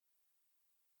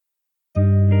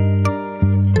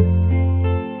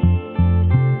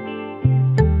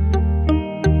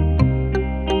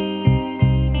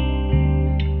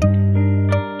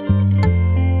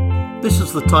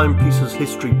is the Timepieces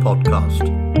History Podcast,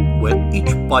 where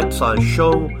each bite-sized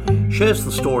show shares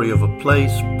the story of a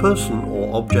place, person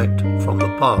or object from the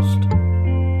past.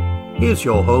 Here's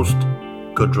your host,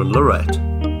 Gudrun Lorette.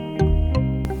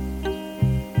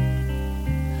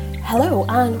 Hello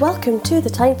and welcome to the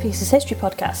Timepieces History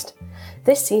Podcast.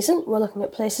 This season we're looking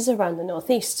at places around the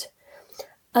northeast.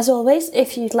 As always,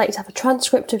 if you'd like to have a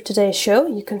transcript of today's show,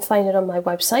 you can find it on my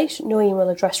website, no email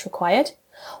address required.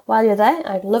 While you're there,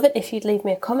 I'd love it if you'd leave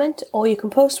me a comment, or you can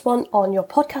post one on your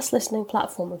podcast listening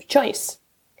platform of choice.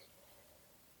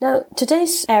 Now,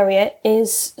 today's area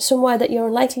is somewhere that you're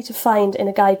unlikely to find in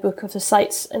a guidebook of the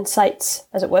sights and sights,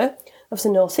 as it were, of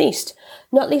the northeast,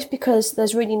 not least because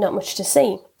there's really not much to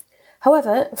see.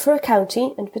 However, for a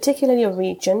county, and particularly a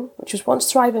region, which was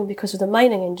once thriving because of the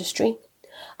mining industry,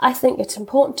 I think it's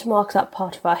important to mark that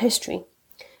part of our history.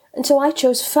 And so I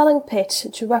chose Felling Pit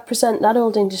to represent that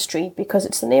old industry because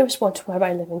it's the nearest one to where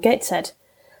I live in Gateshead.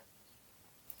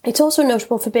 It's also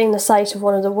notable for being the site of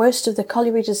one of the worst of the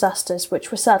colliery disasters, which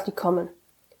were sadly common.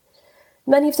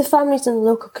 Many of the families in the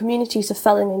local communities of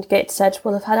Felling and Gateshead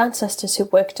will have had ancestors who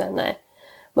worked down there.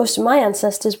 Most of my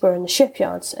ancestors were in the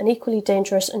shipyards, an equally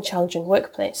dangerous and challenging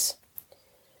workplace.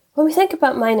 When we think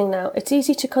about mining now, it's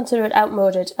easy to consider it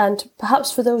outmoded, and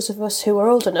perhaps for those of us who are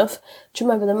old enough to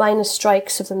remember the miners'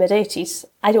 strikes of the mid-80s,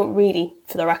 I don't really,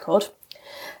 for the record,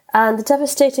 and the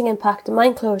devastating impact the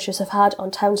mine closures have had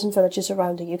on towns and villages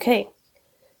around the UK.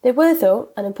 They were, though,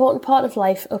 an important part of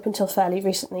life up until fairly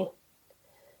recently.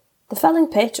 The Felling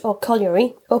Pit, or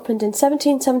colliery, opened in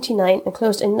 1779 and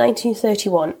closed in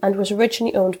 1931 and was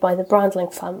originally owned by the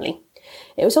Brandling family.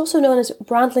 It was also known as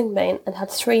Brandling Main and had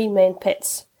 3 main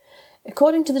pits.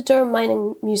 According to the Durham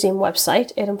Mining Museum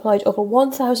website, it employed over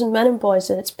 1,000 men and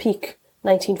boys at its peak,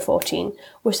 1914,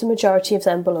 with the majority of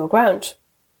them below ground.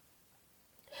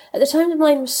 At the time the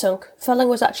mine was sunk, Felling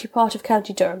was actually part of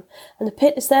County Durham, and the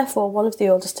pit is therefore one of the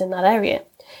oldest in that area.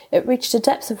 It reached a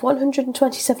depth of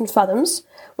 127 fathoms,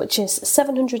 which is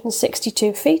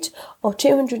 762 feet, or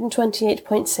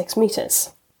 228.6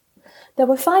 metres. There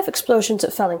were 5 explosions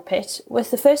at Felling Pit,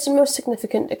 with the first and most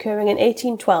significant occurring in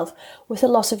 1812, with a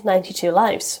loss of 92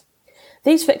 lives.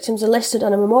 These victims are listed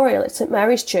on a memorial at St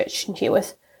Mary's Church in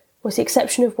Heworth, with the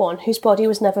exception of one whose body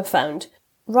was never found.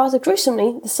 Rather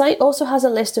gruesomely, the site also has a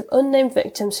list of unnamed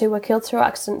victims who were killed through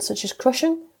accidents such as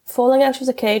crushing, falling out of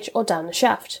the cage, or down the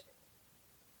shaft.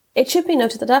 It should be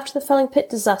noted that after the Felling Pit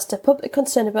disaster, public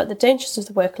concern about the dangers of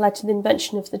the work led to the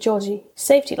invention of the Georgie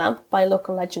safety lamp by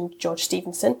local legend George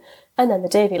Stephenson, and then the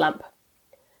Davy lamp.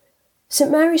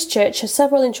 St Mary's Church has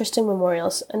several interesting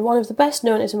memorials, and one of the best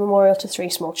known is a memorial to 3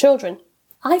 small children.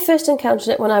 I first encountered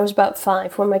it when I was about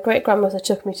 5, when my great-grandmother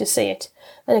took me to see it,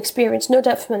 an experience no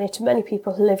doubt familiar to many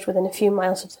people who lived within a few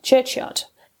miles of the churchyard.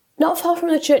 Not far from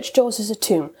the church doors is a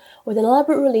tomb, with an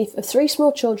elaborate relief of 3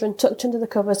 small children tucked under the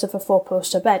covers of a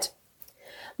 4-poster bed.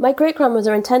 My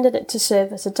great-grandmother intended it to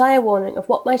serve as a dire warning of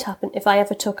what might happen if I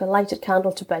ever took a lighted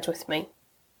candle to bed with me.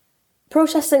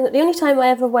 Protesting that the only time I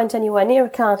ever went anywhere near a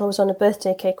candle was on a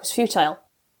birthday cake was futile.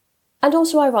 And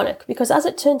also ironic, because as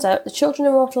it turns out, the children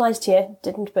immortalised here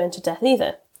didn't burn to death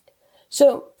either.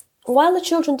 So, while the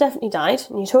children definitely died,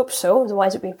 and you'd hope so,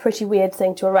 otherwise it'd be a pretty weird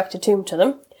thing to erect a tomb to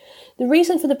them, the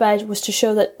reason for the bed was to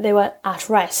show that they were at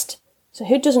rest. So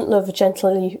who doesn't love a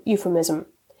gentle euphemism?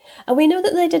 And we know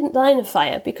that they didn't die in a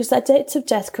fire because their dates of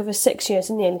death cover 6 years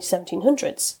in the early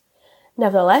 1700s.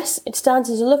 Nevertheless, it stands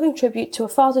as a loving tribute to a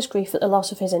father's grief at the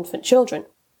loss of his infant children.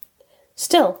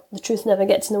 Still, the truth never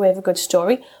gets in the way of a good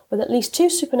story, with at least 2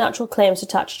 supernatural claims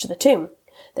attached to the tomb.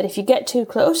 That if you get too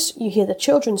close, you hear the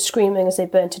children screaming as they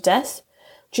burn to death,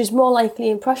 which is more likely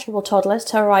impressionable toddlers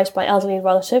terrorised by elderly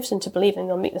relatives into believing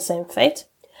they'll meet the same fate.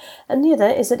 And the other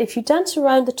is that if you dance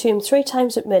around the tomb 3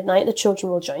 times at midnight, the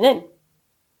children will join in.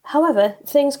 However,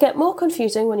 things get more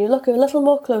confusing when you look a little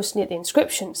more closely at the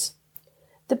inscriptions.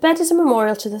 The bed is a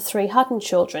memorial to the 3 Haddon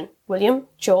children, William,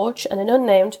 George, and an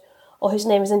unnamed, or whose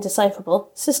name is indecipherable,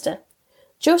 sister.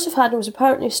 Joseph Haddon was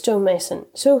apparently a stonemason,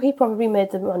 so he probably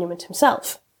made the monument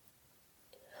himself.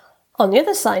 On the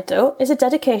other side, though, is a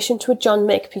dedication to a John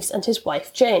Makepeace and his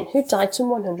wife Jane, who died some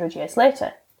 100 years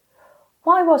later.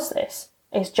 Why was this?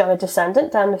 Is John a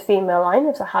descendant down the female line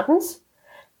of the Haddons?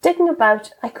 Digging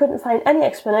about, I couldn't find any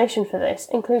explanation for this,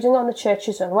 including on the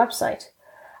church's own website.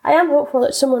 I am hopeful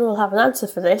that someone will have an answer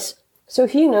for this, so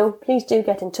if you know, please do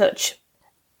get in touch.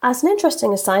 As an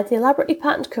interesting aside, the elaborately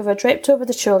patterned cover draped over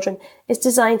the children is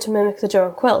designed to mimic the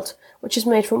Durham quilt, which is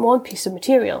made from one piece of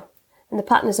material, and the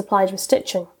pattern is applied with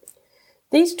stitching.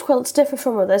 These quilts differ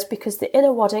from others because the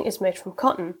inner wadding is made from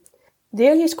cotton. The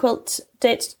earliest quilts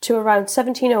date to around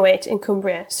 1708 in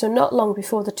Cumbria, so not long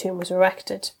before the tomb was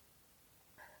erected.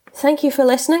 Thank you for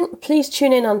listening. Please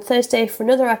tune in on Thursday for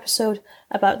another episode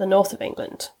about the north of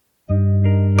England.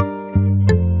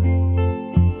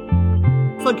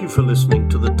 Thank you for listening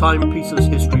to the Timepieces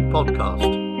History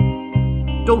Podcast.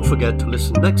 Don't forget to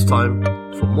listen next time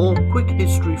for more quick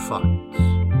history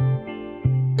facts.